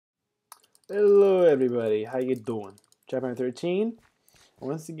Hello everybody, how you doing? Chapter 13.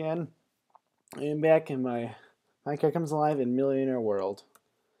 Once again, I am back in my Minecraft Comes Alive in Millenaire world.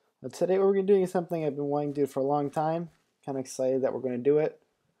 Today what we're going to be doing is something I've been wanting to do for a long time. Kind of excited that we're going to do it.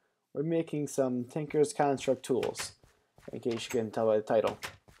 We're making some Tinker's Construct tools, in case you can tell by the title.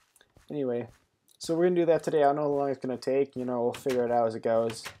 Anyway, so we're going to do that today. I don't know how long it's going to take, we'll figure it out as it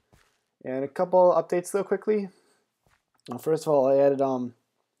goes. And a couple updates though quickly. First of all, I added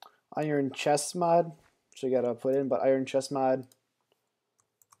iron chest mod, which I gotta put in, but iron chest mod,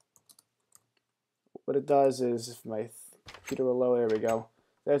 what it does is, if my computer were low, there we go,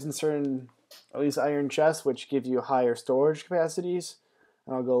 that's in certain, at least iron chests, which give you higher storage capacities,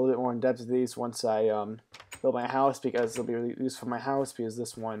 and I'll go a little bit more in depth with these once I build my house, because it'll be really useful for my house, because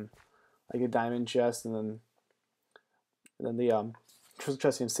this one, like a diamond chest, and then the crystal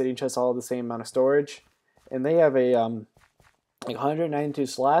chest and obsidian chest all have the same amount of storage, and they have a like 192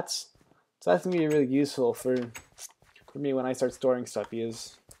 slots, so that's going to be really useful for me when I start storing stuff,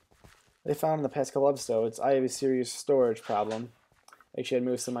 because they found in the past couple episodes I have a serious storage problem. Actually, I'd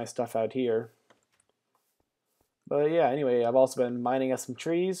moved some of my stuff out here. But yeah, anyway, I've also been mining up some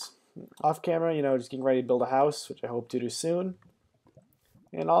trees off camera, just getting ready to build a house, which I hope to do soon.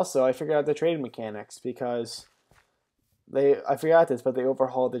 And also, I figured out the trading mechanics, because I forgot this, but they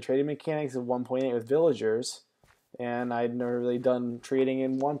overhauled the trading mechanics of 1.8 with villagers. And I'd never really done trading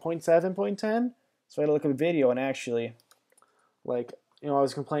in 1.7.10, so I had to look at a video, and actually, I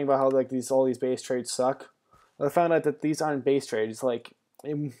was complaining about how all these base trades suck. I found out that these aren't base trades. What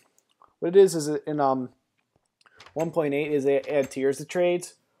it is in 1.8 is they add tiers to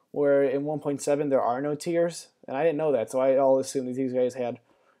trades, where in 1.7 there are no tiers, and I didn't know that, so I all assumed that these guys had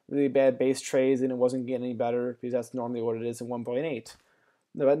really bad base trades and it wasn't getting any better, because that's normally what it is in 1.8.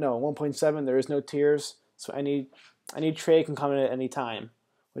 But no, in 1.7 there is no tiers. So any trade can come in at any time,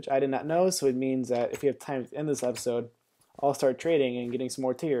 which I did not know. So it means that if you have time to end this episode, I'll start trading and getting some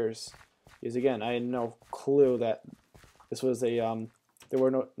more tiers. Because again, I had no clue that this was a there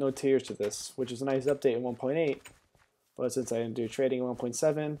were no tiers to this, which is a nice update in 1.8. But since I didn't do trading in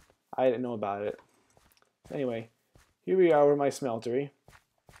 1.7, I didn't know about it. Anyway, here we are with my smeltery.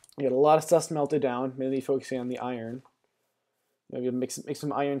 We got a lot of stuff smelted down, mainly focusing on the iron. Maybe make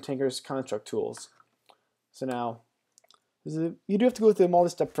some iron Tinker's Construct tools. So now, you do have to go through the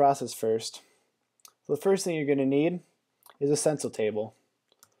multi-step process first. So the first thing you're going to need is a stencil table.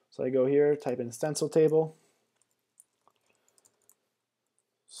 So I go here, type in stencil table.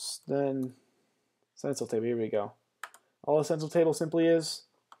 Then stencil table, here we go. All a stencil table simply is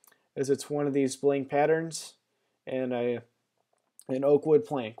it's one of these blank patterns and an oak wood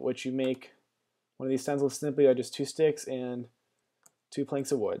plank, which you make one of these stencils simply by just 2 sticks and 2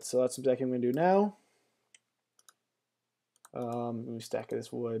 planks of wood. So that's exactly what I'm going to do now. Let me stack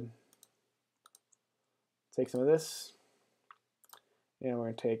this wood. Take some of this, and we're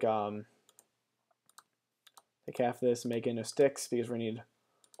going to take half of this and make it into sticks, because we're going to need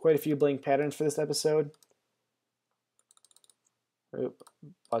quite a few blank patterns for this episode. Oop,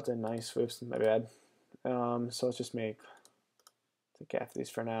 button, nice, whoops, my bad. So let's just take half of these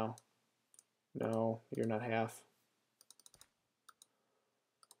for now. No, you're not half.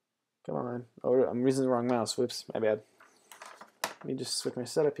 Come on. Oh, I'm using the wrong mouse, whoops, my bad. Let me just switch my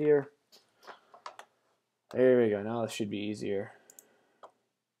setup here. There we go. Now this should be easier.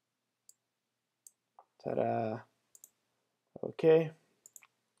 Ta-da. Okay.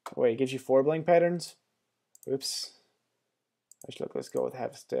 Wait, it gives you 4 blank patterns? Oops. Let's go with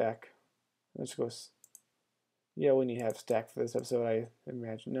half a stack. Let's go. Yeah, we need half a stack for this episode, I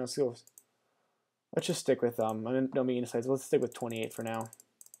imagine. No, let's just stick with no medium size. Let's stick with 28 for now.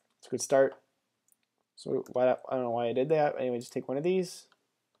 It's a good start. So I don't know why I did that. Anyway, just take one of these,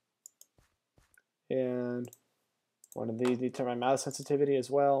 and one of these. You turn my mouse sensitivity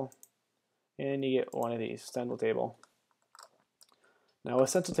as well, and you get one of these stencil table. Now a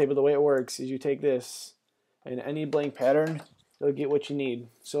stencil table, the way it works is you take this, and any blank pattern, you'll get what you need.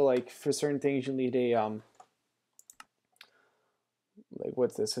 So for certain things, you'll need a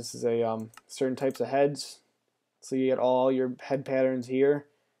what's this? This is a certain types of heads. So you get all your head patterns here.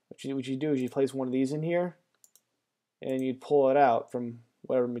 What you do is you place one of these in here, and you pull it out from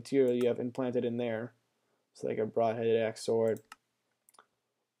whatever material you have implanted in there. So like a broad-headed axe sword,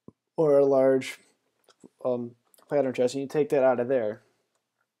 or a large pattern chest, and you take that out of there,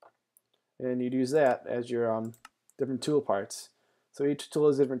 and you'd use that as your different tool parts. So each tool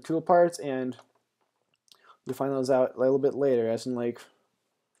has different tool parts, and you'll find those out a little bit later, as in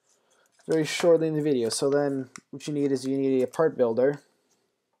very shortly in the video. So then what you need is a part builder.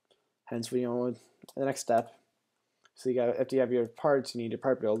 Hence, the next step. So after you have your parts, you need your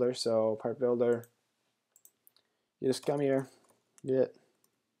part builder. So part builder, you just come here, get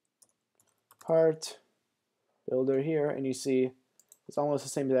part builder here, and you see it's almost the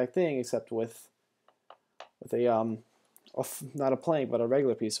same exact thing except with a not a plank but a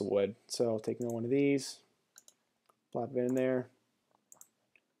regular piece of wood. So taking one of these, plop it in there,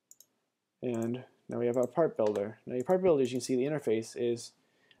 and now we have our part builder. Now your part builder, as you can see, the interface is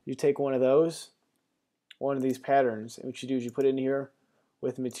you take one of these patterns, and what you do is you put it in here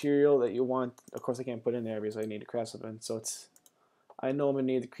with material that you want. Of course I can't put in there because I need to craft something. So I know I'm going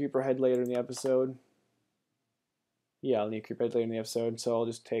to need the creeper head later in the episode. Yeah, I'll need a creeper head later in the episode, so I'll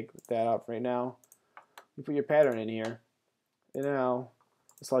just take that out right now. You put your pattern in here, and now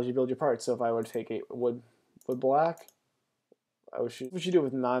this allows you to build your parts. So if I were to take a wood block, what you do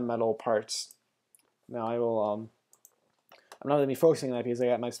with non-metal parts. Now I will I'm not going to be focusing on that because I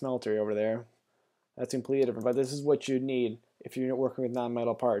got my smeltery over there. That's completely different, but this is what you need if you're working with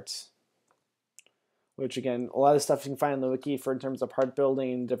non-metal parts. Which again, a lot of stuff you can find in the wiki for in terms of part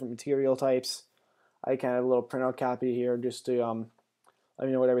building, different material types. I kind of have a little printout copy here just to let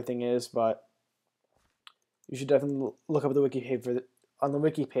me know what everything is, but you should definitely look up the wiki page on the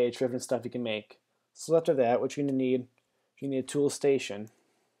wiki page for different stuff you can make. So after that, what you're going to need, you need a tool station.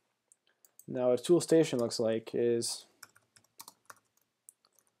 Now what a tool station looks like is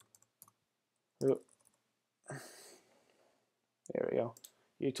there we go.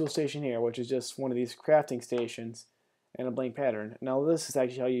 Your tool station here, which is just one of these crafting stations and a blank pattern. Now this is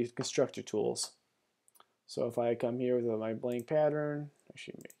actually how you construct your tools. So if I come here with my blank pattern, I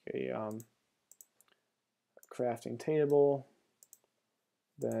should make a crafting table,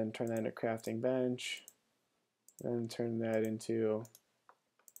 then turn that into crafting bench, then turn that into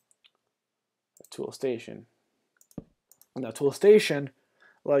a tool station. Now tool station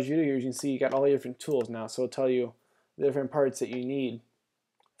allows you to, as you can see, you got all the different tools now. So it'll tell you the different parts that you need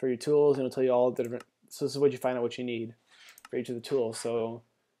for your tools, and it'll tell you all the different. So this is what you find out what you need for each of the tools. So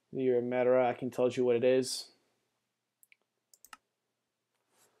your Matarac tells you what it is.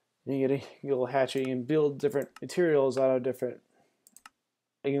 You get a little hatchet. You can build different materials out of different.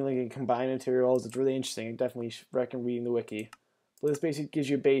 You can combine materials. It's really interesting. I definitely recommend reading the wiki. But this basically gives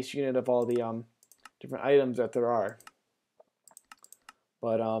you a base unit of all the different items that there are.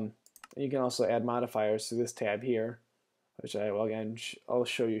 But you can also add modifiers to this tab here, which I'll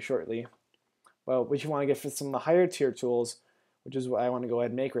show you shortly. But what you want to get for some of the higher tier tools, which is what I want to go ahead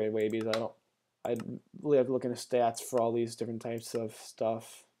and make right away, because I really have to look into stats for all these different types of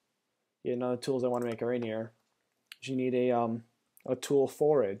stuff. Yeah, none of the tools I want to make are in here. You need a tool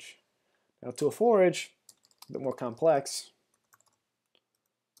forage. Now tool forage, a bit more complex.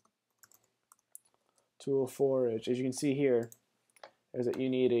 Tool forage, as you can see here, is that you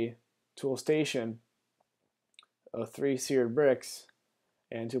need a tool station of 3 seared bricks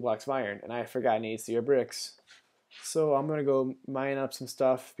and 2 blocks of iron, and I forgot I need seared bricks. So I'm gonna go mine up some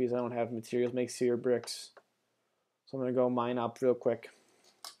stuff because I don't have materials to make seared bricks. So I'm gonna go mine up real quick,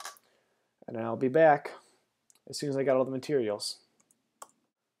 and I'll be back as soon as I got all the materials.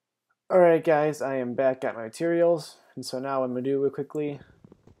 Alright guys, I am back at my materials, and so now what I'm gonna do real quickly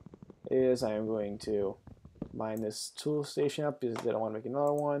is I am going to mine this tool station up because I don't want to make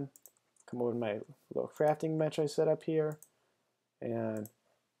another one. Come over to my little crafting bench I set up here, and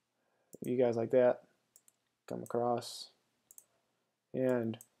you guys like that, come across,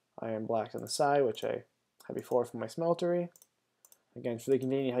 and iron blocks on the side, which I had before from my smeltery. Again, it's really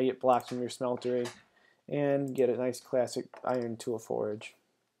convenient how you get blocks from your smeltery and get a nice classic iron tool forge.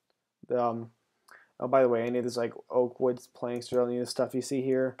 Oh, by the way, any of this like oak, wood, planks, or any of the stuff you see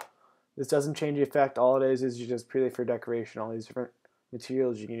here, this doesn't change the effect. All it is just purely for decoration. All these different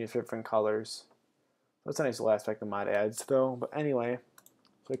materials you can use for different colors. That's a nice little aspect the mod adds, though. But anyway,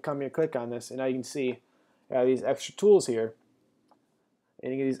 so I come here, click on this, and now you can see I have these extra tools here.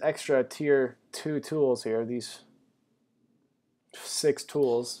 And you get these extra tier 2 tools here, these 6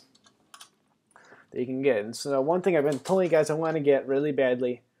 tools that you can get. And so one thing I've been telling you guys I want to get really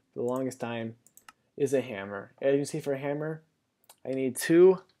badly for the longest time is a hammer. As you can see, for a hammer, I need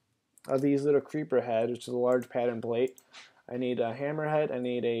 2 of these little creeper heads, which is a large pattern plate. I need a hammer head. I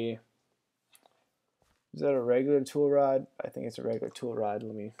need a, is that a regular tool rod? I think it's a regular tool rod.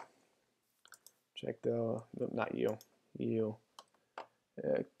 Let me check the, not you, you.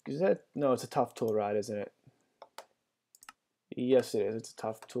 Is that, no, it's a tough tool rod, isn't it? Yes, it is. It's a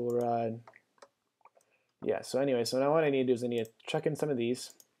tough tool rod. Yeah, so anyway, so now what I need to do is I need to chuck in some of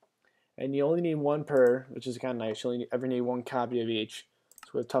these. And you only need 1 per, which is kind of nice. You only ever need 1 copy of each.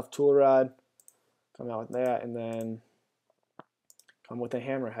 So with a tough tool rod, come out with that, and then come with a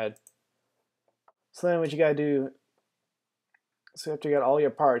hammerhead. So then what you gotta do So after you get all your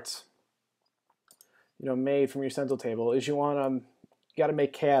parts, made from your stencil table, is you got to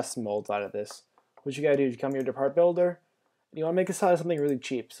make cast molds out of this. What you got to do is you come here to part builder, and you want to make this out of something really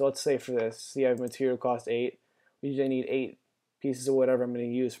cheap. So let's say for this, you have material cost 8. We usually need 8 pieces of whatever I'm going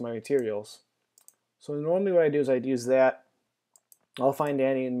to use for my materials. So normally what I do is I'd use that. I'll find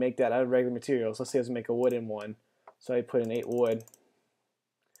Danny and make that out of regular materials. Let's say I was make a wooden one. So I put in 8 wood.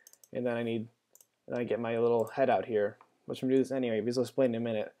 And then I get my little head out here. Which I'm going to do this anyway, because I'll explain in a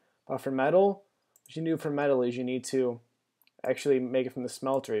minute. But for metal, what you do for metal is you need to actually make it from the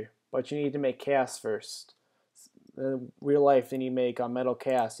smeltery. But you need to make casts first. In real life, then you make metal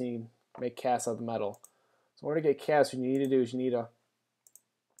casts. And you make casts out of the metal. So in order to get casts, what you need to do is you need to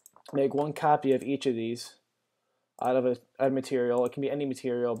make 1 copy of each of these out of a material. It can be any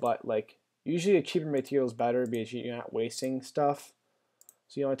material, but like usually a cheaper material is better because you're not wasting stuff.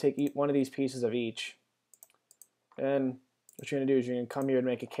 So you want to take one of these pieces of each, and what you're going to do is you're going to come here and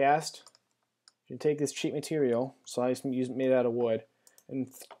make a cast. You take this cheap material, so I just made it out of wood,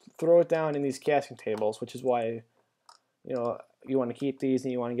 and throw it down in these casting tables, which is why you want to keep these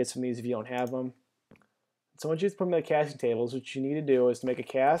and you want to get some of these if you don't have them. So once you put them in the casting tables, what you need to do is to make a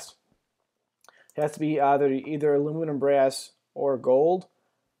cast. It has to be either aluminum, brass, or gold.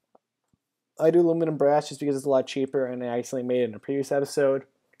 I do aluminum brass just because it's a lot cheaper, and I accidentally made it in a previous episode.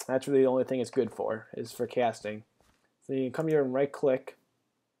 That's really the only thing it's good for, is for casting. So you can come here and right click,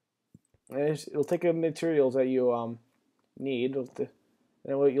 and it'll take the materials that you need,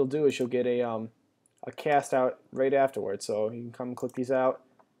 and what you'll do is you'll get a cast out right afterwards. So you can come and click these out.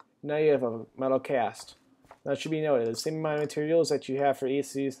 Now you have a metal cast. Now it should be noted, the same amount of materials that you have for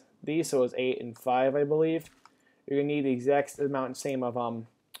each of these, so it's 8 and 5 I believe, you're going to need the exact amount same of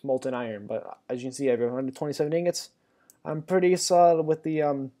molten iron. But as you can see, I have 127 ingots. I'm pretty solid with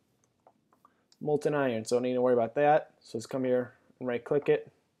the molten iron, so don't need to worry about that. So just come here and right click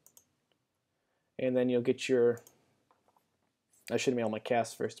it, and then you'll get your, I should have made all my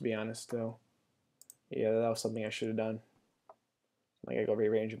casts first, to be honest though. Yeah, that was something I should have done. I gotta go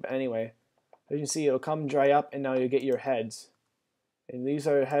rearrange it, but anyway, as you can see, it'll come dry up, and now you'll get your heads. And these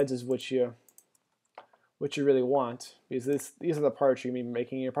are heads is what you really want, because these are the parts you're gonna be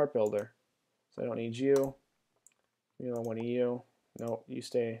making in your part builder. So I don't need you. One of you. No, you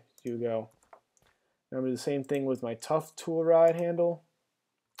stay. You go. Remember the same thing with my tough tool rod handle.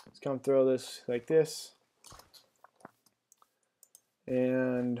 Let's come throw this like this.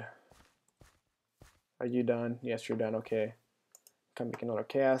 And are you done? Yes, you're done. Okay. Come make another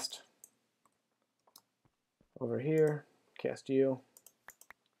cast. Over here, cast you.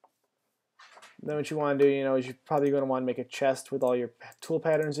 Then what you want to do, is you're probably going to want to make a chest with all your tool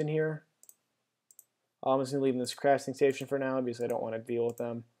patterns in here. I'm just going to leave this crafting station for now because I don't want to deal with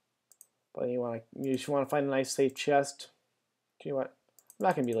them. But you just want to find a nice safe chest. You know what? I'm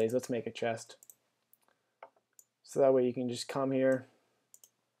not going to be lazy. Let's make a chest. So that way you can just come here,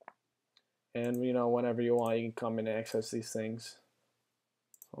 and whenever you want, you can come in and access these things.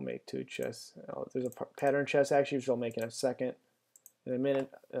 I'll make 2 chests. There's a pattern chest actually, which I'll make in a minute,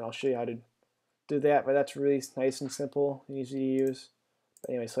 and I'll show you how to do that. But that's really nice and simple and easy to use.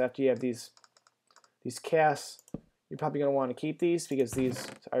 But anyway, so after you have these casts, you're probably going to want to keep these because these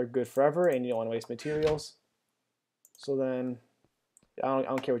are good forever, and you don't want to waste materials. So then, I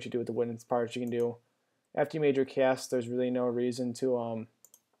don't care what you do with the wooden parts. You can do after you made your casts. There's really no reason to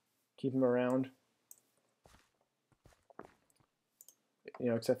keep them around.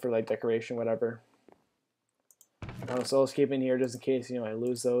 Except for like decoration, whatever. So I'll just keep in here just in case I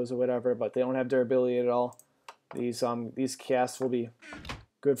lose those or whatever. But they don't have durability at all. These casts will be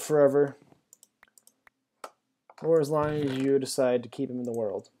good forever, or as long as you decide to keep them in the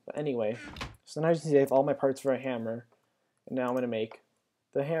world. But anyway, so now you can see I have all my parts for a hammer, and now I'm going to make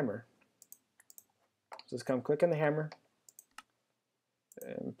the hammer. So just come click on the hammer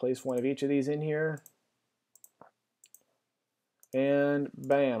and place one of each of these in here. And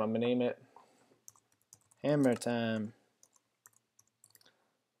bam, I'm going to name it Hammer Time.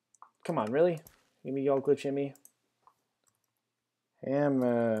 Come on, really? Give me y'all glitching me.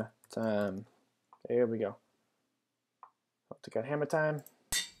 Hammer Time. There we go. I'll take out Hammer Time.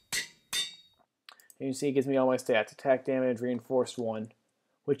 And you see it gives me all my stats. Attack damage, reinforced 1,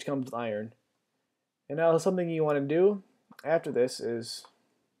 which comes with iron. And now something you want to do after this is,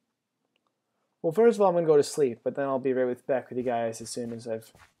 well, first of all, I'm going to go to sleep, but then I'll be right back with you guys as soon as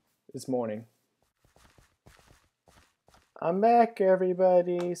this morning. I'm back,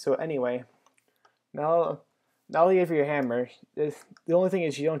 everybody. So anyway, now that you have your hammer, the only thing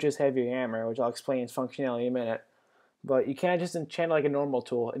is you don't just have your hammer, which I'll explain its functionality in a minute, but you can't just enchant it like a normal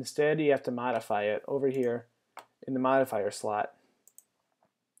tool. Instead, you have to modify it over here in the modifier slot.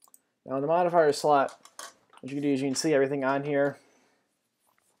 Now in the modifier slot, what you can do is you can see everything on here.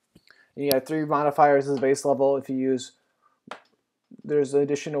 And you have 3 modifiers as base level. If you use, there's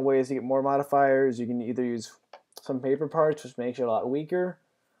additional ways to get more modifiers. You can either use some paper parts, which makes it a lot weaker,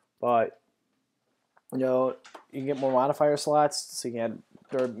 but you know, you can get more modifier slots, so you can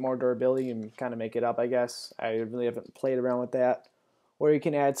add more durability and kind of make it up, I guess. I really haven't played around with that. Or you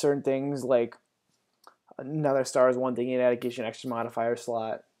can add certain things like another star is one thing you can add, it gives you an extra modifier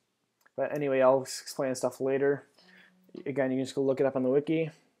slot. But anyway, I'll explain stuff later. Again, you can just go look it up on the wiki.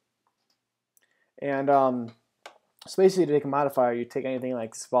 And so basically to take a modifier, you take anything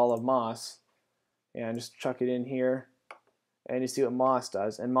like this ball of moss and just chuck it in here. And you see what moss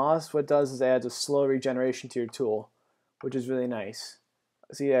does. And moss, what it does is adds a slow regeneration to your tool, which is really nice.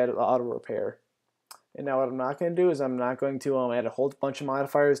 So you add auto repair. And now what I'm not going to do is I'm not going to add a whole bunch of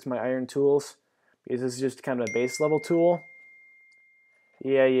modifiers to my iron tools, because this is just kind of a base level tool.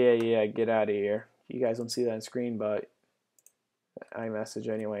 Yeah, get out of here. You guys don't see that on screen, but iMessage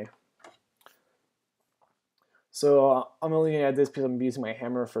anyway. So I'm only going to add this because I'm using my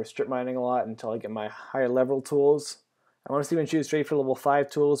hammer for strip mining a lot until I get my higher level tools. I want to see when choose straight for level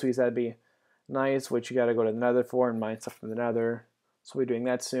 5 tools, because that'd be nice, which you got to go to the nether for and mine stuff from the nether. So we'll be doing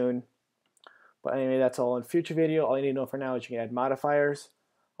that soon. But anyway, that's all in future video. All you need to know for now is you can add modifiers.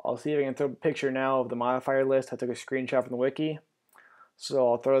 I'll see if I can throw a picture now of the modifier list. I took a screenshot from the wiki.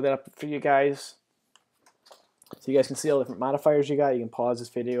 So I'll throw that up for you guys, so you guys can see all the different modifiers you got. You can pause this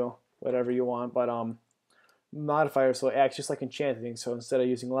video, whatever you want. But modifiers, so it acts just like enchanting. So instead of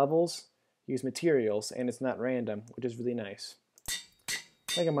using levels, use materials, and it's not random, which is really nice.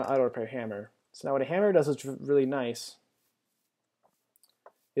 Like my auto repair hammer. So now what a hammer does is really nice.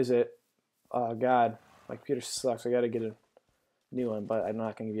 Is it? Oh God, my computer sucks. I gotta get a new one, but I'm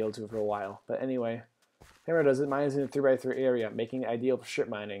not gonna be able to for a while. But anyway, hammer does it. Mine is in a 3x3 area, making it ideal for strip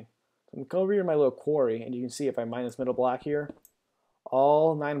mining. So I'm gonna go over here to my little quarry, and you can see if I mine this middle block here,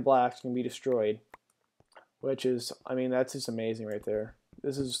 all 9 blocks can be destroyed. Which is, I mean, that's just amazing right there.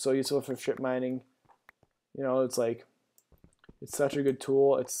 This is so useful for strip mining. You know, it's like, it's such a good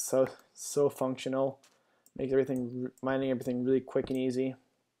tool. It's so functional. Makes everything, mining everything really quick and easy.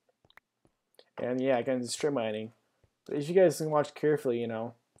 And yeah, again, it's strip mining. But as you guys can watch carefully, you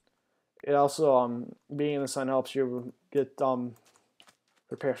know, it also, being in the sun helps you get,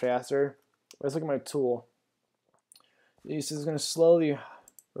 repair faster. Let's look at my tool. This is going to slowly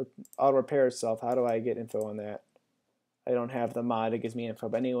auto repair itself. How do I get info on that? I don't have the mod that gives me info,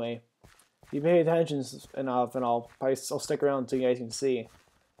 but anyway, if you pay attention enough, and I'll stick around until you guys can see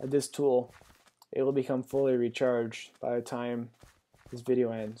that this tool, it will become fully recharged by the time this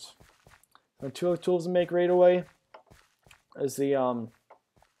video ends. Now, 2 other tools to make right away is the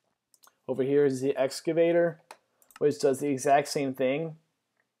over here is the excavator, which does the exact same thing,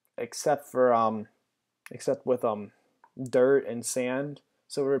 except for except with dirt and sand.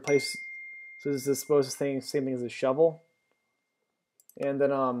 So we replace. So this is supposed to be the same thing as a shovel. And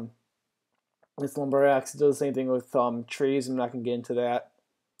then this lumber axe does the same thing with trees. I'm not gonna get into that.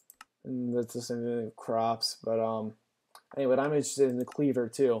 And that's the same thing with crops. But anyway, I'm interested in the cleaver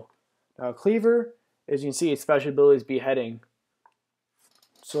too. Now a cleaver, as you can see, its special ability is beheading.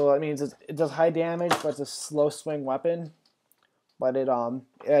 So that means it does high damage, but it's a slow swing weapon. But it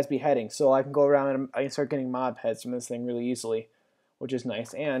has beheading, so I can go around and I can start getting mob heads from this thing really easily, which is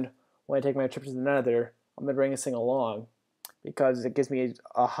nice. And when I take my trip to the nether, I'm gonna bring this thing along, because it gives me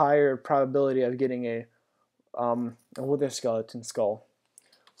a higher probability of getting a wither skeleton skull.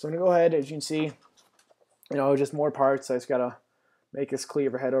 So I'm gonna go ahead, as you can see, you know, just more parts. I just gotta make this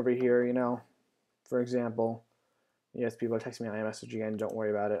cleaver head over here, you know, for example. Yes, people are texting me on iMessage again. Don't worry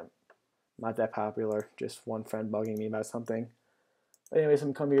about it. Not that popular. Just one friend bugging me about something. But anyways,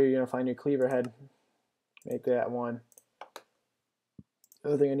 I'm gonna come here, you know, find your cleaver head. Make that one. The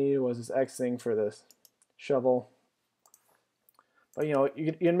other thing I needed was this X thing for this shovel. But you know,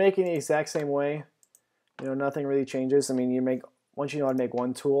 you're making the exact same way. You know, nothing really changes. I mean, once you know how to make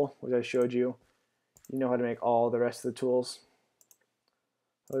one tool, which I showed you, you know how to make all the rest of the tools.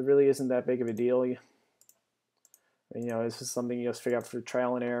 So it really isn't that big of a deal. You know, this is something you just figure out for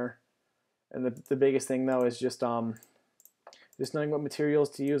trial and error. And the biggest thing though is just knowing what materials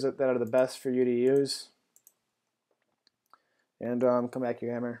to use that are the best for you to use. And come back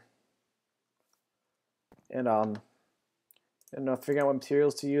your hammer. And figure out what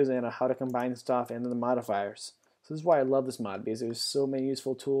materials to use and how to combine stuff and the modifiers. So this is why I love this mod, because there's so many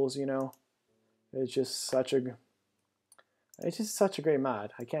useful tools. You know, it's just such a great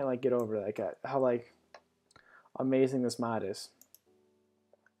mod. I can't like get over like how like amazing this mod is.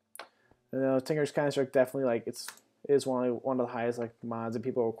 You know, Tinker's Construct definitely like it's is one of the highest like mods that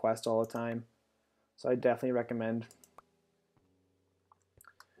people request all the time. So I definitely recommend.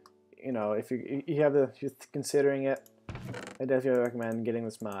 You know, if you're considering it, I definitely recommend getting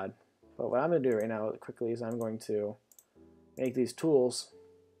this mod. But what I'm going to do right now quickly is I'm going to make these tools,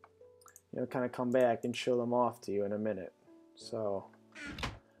 you know, kind of come back and show them off to you in a minute. So,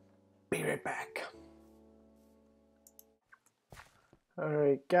 be right back.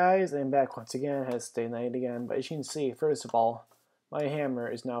 Alright guys, I'm back once again. It has stayed night again, but as you can see, first of all, my hammer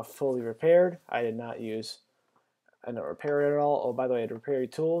is now fully repaired. I did not repair it at all. Oh, by the way, to repair your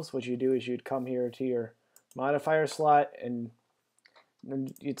tools, what you do is you'd come here to your modifier slot and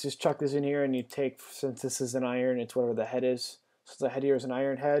you just chuck this in here, and you take, since this is an iron, it's whatever the head is. So the head here is an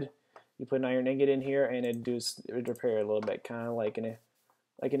iron head. You put an iron ingot in here, and it would repair it a little bit, kind of like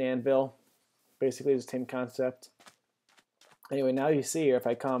an anvil. Basically, the same concept. Anyway, now you see here, if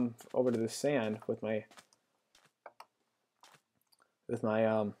I come over to the sand with my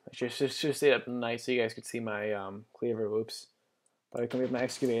I should stay up nice so you guys could see my cleaver. Whoops. But I come with my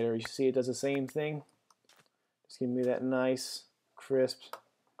excavator. You see it does the same thing. Just give me that nice, crisp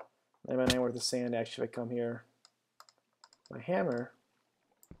 9x9 worth of sand. Actually, if I come here, my hammer.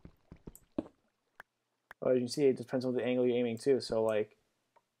 Oh, you can see it depends on the angle you're aiming too. So like,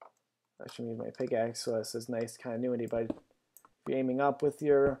 I should use my pickaxe, so this is nice continuity. But if you're aiming up with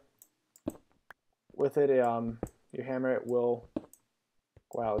your hammer, it will.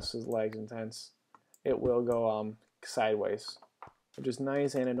 Wow, this is legs intense. It will go sideways, which is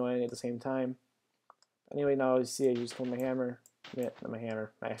nice and annoying at the same time. Anyway, now you see I just pull my hammer,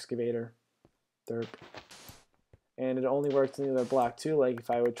 my excavator, derp. And it only works in the other block too. Like if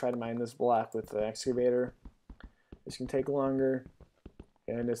I would try to mine this block with the excavator, this can take longer,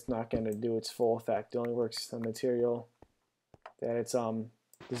 and it's not going to do its full effect. It only works the material that it's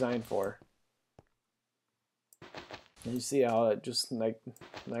designed for. And you see how it just like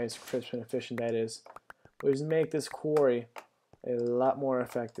nice, crisp, and efficient that is, which make this quarry a lot more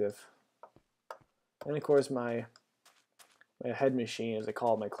effective. And of course, my head machine, as I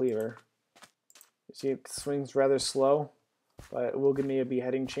call it, my cleaver. You see, it swings rather slow, but it will give me a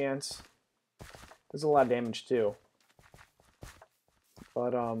beheading chance. There's a lot of damage too.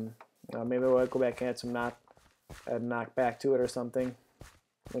 But maybe I'll go back and add some knockback to it or something,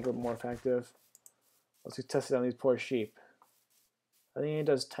 make it more effective. Let's just test it on these poor sheep. I think it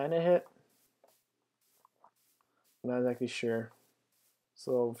does 10 a hit. I'm not exactly sure.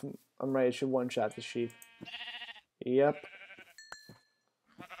 So if I'm right, it should one-shot the sheep. Yep.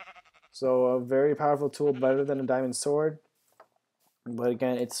 So a very powerful tool, better than a diamond sword. But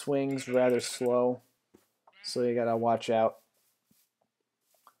again, it swings rather slow, so you gotta watch out.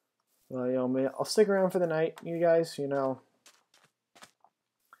 Well, you know, I'll stick around for the night, you guys. You know.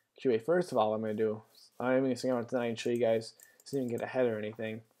 Actually, wait, first of all, what I'm gonna do. I'm going to stick around tonight and show you guys. So you didn't get a head or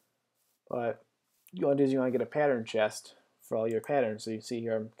anything. But you want to do is you want to get a pattern chest for all your patterns. So you see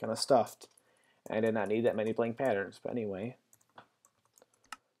here I'm kind of stuffed. And I did not need that many blank patterns. But anyway.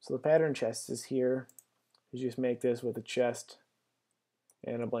 So the pattern chest is here. You just make this with a chest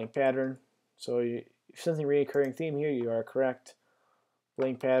and a blank pattern. So if something recurring theme here, you are correct.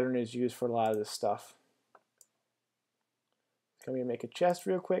 Blank pattern is used for a lot of this stuff. Come here and make a chest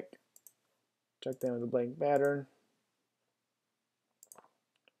real quick. Check down with a blank pattern.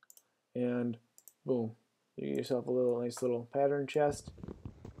 And boom. You get yourself a nice little pattern chest.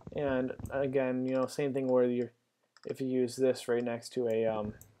 And again, you know, same thing where if you use this right next to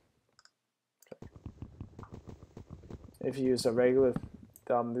a if you use a regular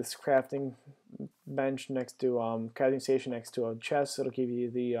this crafting bench next to crafting station next to a chest, it'll give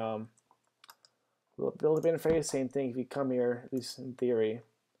you the build-up interface. Same thing if you come here, at least in theory.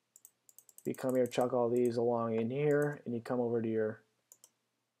 If you come here, chuck all these along in here, and you come over to your.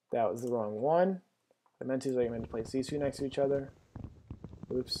 That was the wrong one. I meant to place these two next to each other.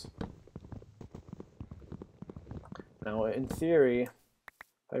 Oops. Now, in theory,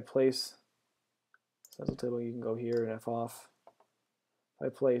 if I place stencil table, you can go here and F off. If I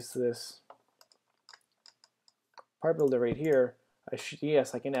place this part builder right here, I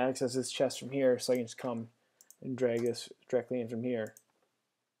can access this chest from here, so I can just come and drag this directly in from here.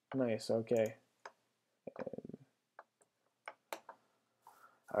 Nice, okay.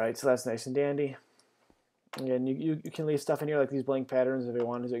 Alright, so that's nice and dandy. Again, you can leave stuff in here like these blank patterns if you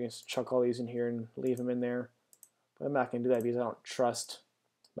want to. So you can just chuck all these in here and leave them in there. But I'm not going to do that because I don't trust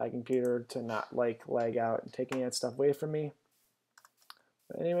my computer to not like lag out and take any of that stuff away from me.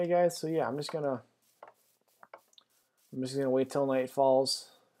 But anyway, guys, so yeah, I'm just gonna wait till night falls.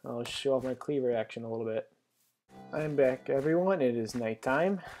 I'll show off my cleaver action a little bit. I'm back, everyone. It is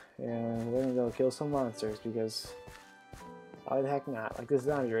nighttime, and we're gonna go kill some monsters because Why the heck not? Like this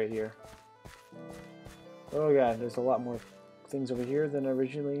zombie right here. Oh god, there's a lot more things over here than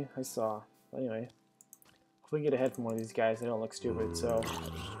originally I saw. Anyway, if we get ahead from one of these guys, they don't look stupid. So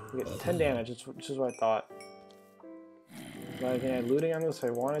we get 10 damage, which is what I thought. But I can add looting on this if I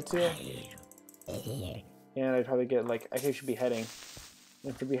wanted to. And I'd probably get like, I think I should be heading.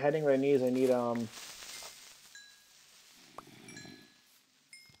 And for beheading, what I need is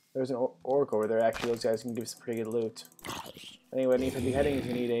there's an orc over there. Actually, those guys can give us pretty good loot. Anyway, what I need for beheading is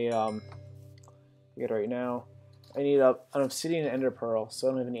I need a get it right now. I need an obsidian ender pearl. So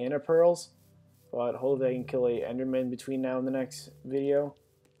I don't have any ender pearls, but hopefully I can kill a enderman between now and the next video,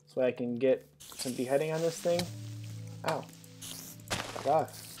 so I can get some beheading on this thing. Ow! God.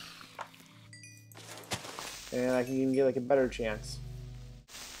 And I can even get like a better chance.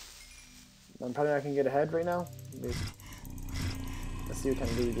 I'm probably not gonna get ahead right now. Let's see what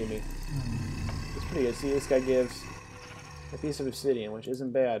kind of loot he gave me. It's pretty good. See, this guy gives a piece of obsidian, which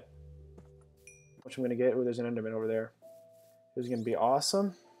isn't bad. Which I'm gonna get. Oh, there's an enderman over there. This is gonna be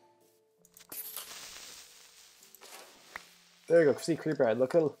awesome. There you go. See, creeper head.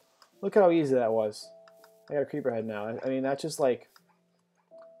 Look at how easy that was. I got a creeper head now. I mean, that's just like,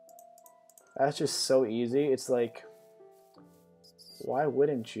 that's just so easy. It's like, why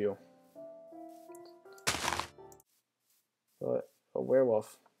wouldn't you? But a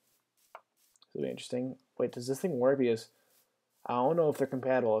werewolf. This will be interesting. Wait, does this thing work? Because I don't know if they're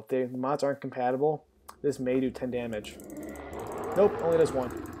compatible. If the mods aren't compatible, this may do 10 damage. Nope, only does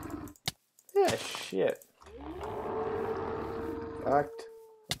 1. Yeah, shit. Fucked.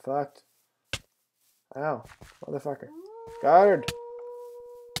 I'm fucked. Ow. Motherfucker. Guard!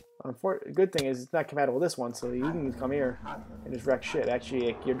 Good thing is it's not compatible with this one, so you can come here and just wreck shit.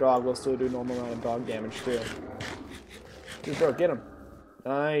 Actually, your dog will still do normal amount of dog damage too. Dude, bro, get him.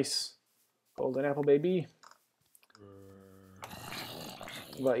 Nice. Golden apple, baby.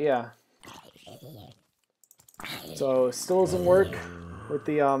 But yeah. So still doesn't work with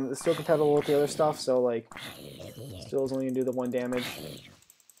the it's still compatible with the other stuff, so like still is only gonna do the 1 damage.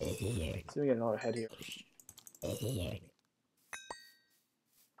 So we get another head here.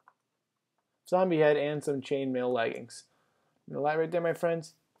 Zombie head and some chainmail leggings. And the light right there, my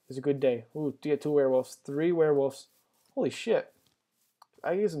friends, is a good day. Ooh, you get 2 werewolves, 3 werewolves. Holy shit.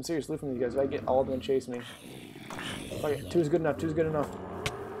 I get some serious loot from these guys if I get all of them to chase me. Okay, 2 is good enough, 2 is good enough.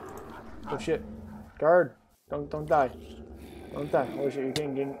 Oh shit. Guard. Don't die. Don't die. Holy shit, you're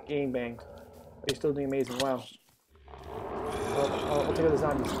getting gang banged. But you're still doing amazing. Wow. I'll take out the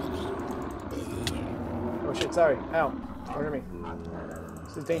zombies. Oh shit, sorry. Ow. Don't hurt me.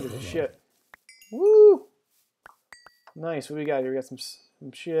 This is dangerous as shit. Woo! Nice. What do we got here? We got some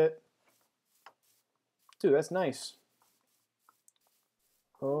shit. Dude, that's nice.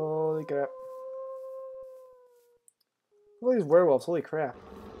 Holy crap. Look at these werewolves. Holy crap.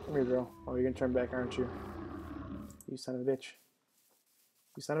 Come here, girl. Oh, you're gonna turn back, aren't you? You son of a bitch.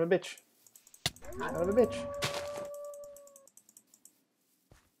 You son of a bitch. Son of a bitch.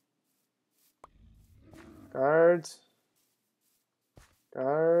 Guards.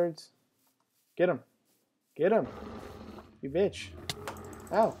 Guards. Get him. Get him. You bitch.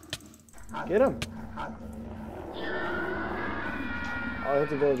 Ow. Get him. Oh, I hit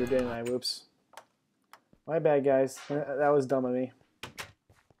the villager, didn't I? Whoops. My bad, guys. That was dumb of me.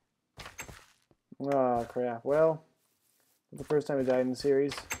 Oh, crap. Well, the first time I died in the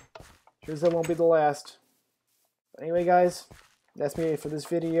series. Sure as that won't be the last. But anyway, guys, that's me for this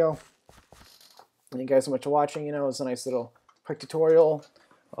video. Thank you guys so much for watching. You know, it's a nice little quick tutorial.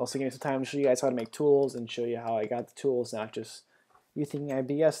 Also give me some time to show you guys how to make tools and show you how I got the tools, not just you thinking I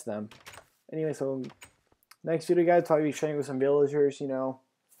BS them. Anyway, so next video, guys, probably be training with some villagers, you know.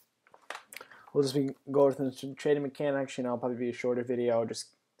 We'll just be go over some trading mechanics, you know, probably be a shorter video, just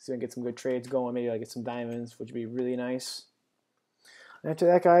so we can get some good trades going, maybe like get some diamonds, which would be really nice. And after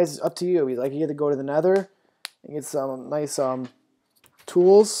that, guys, it's up to you. Like, you either go to the nether and get some nice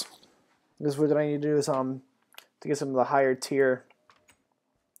tools. This is what I need to do is to get some of the higher tier,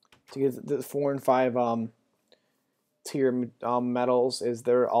 to get the 4 and 5 tier metals, is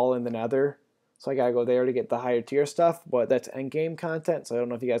they're all in the nether. So I gotta go there to get the higher tier stuff, but that's end game content, so I don't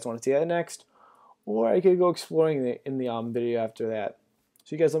know if you guys want to see that next. Or I could go exploring in the video after that.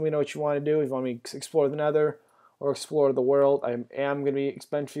 So you guys let me know what you want to do. If you want me to explore the nether or explore the world, I am going to be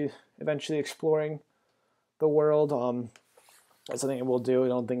eventually exploring the world. That's something I will do. I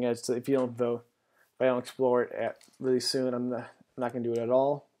don't think that's, if I don't explore it really soon, I'm not going to do it at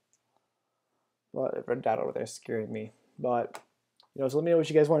all. But red dot over there scaring me. But you know, so let me know what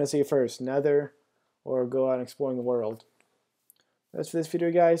you guys want to see first, nether or go out and exploring the world. That's for this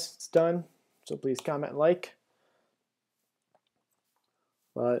video, guys. It's done. So please comment and like.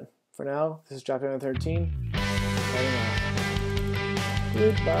 But for now, this is Drop Down 13. Signing off.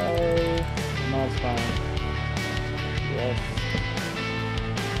 Goodbye. Mob's fine. Yes.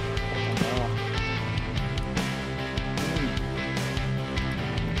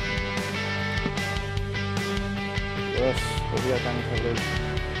 Yes. What do you got down coverage?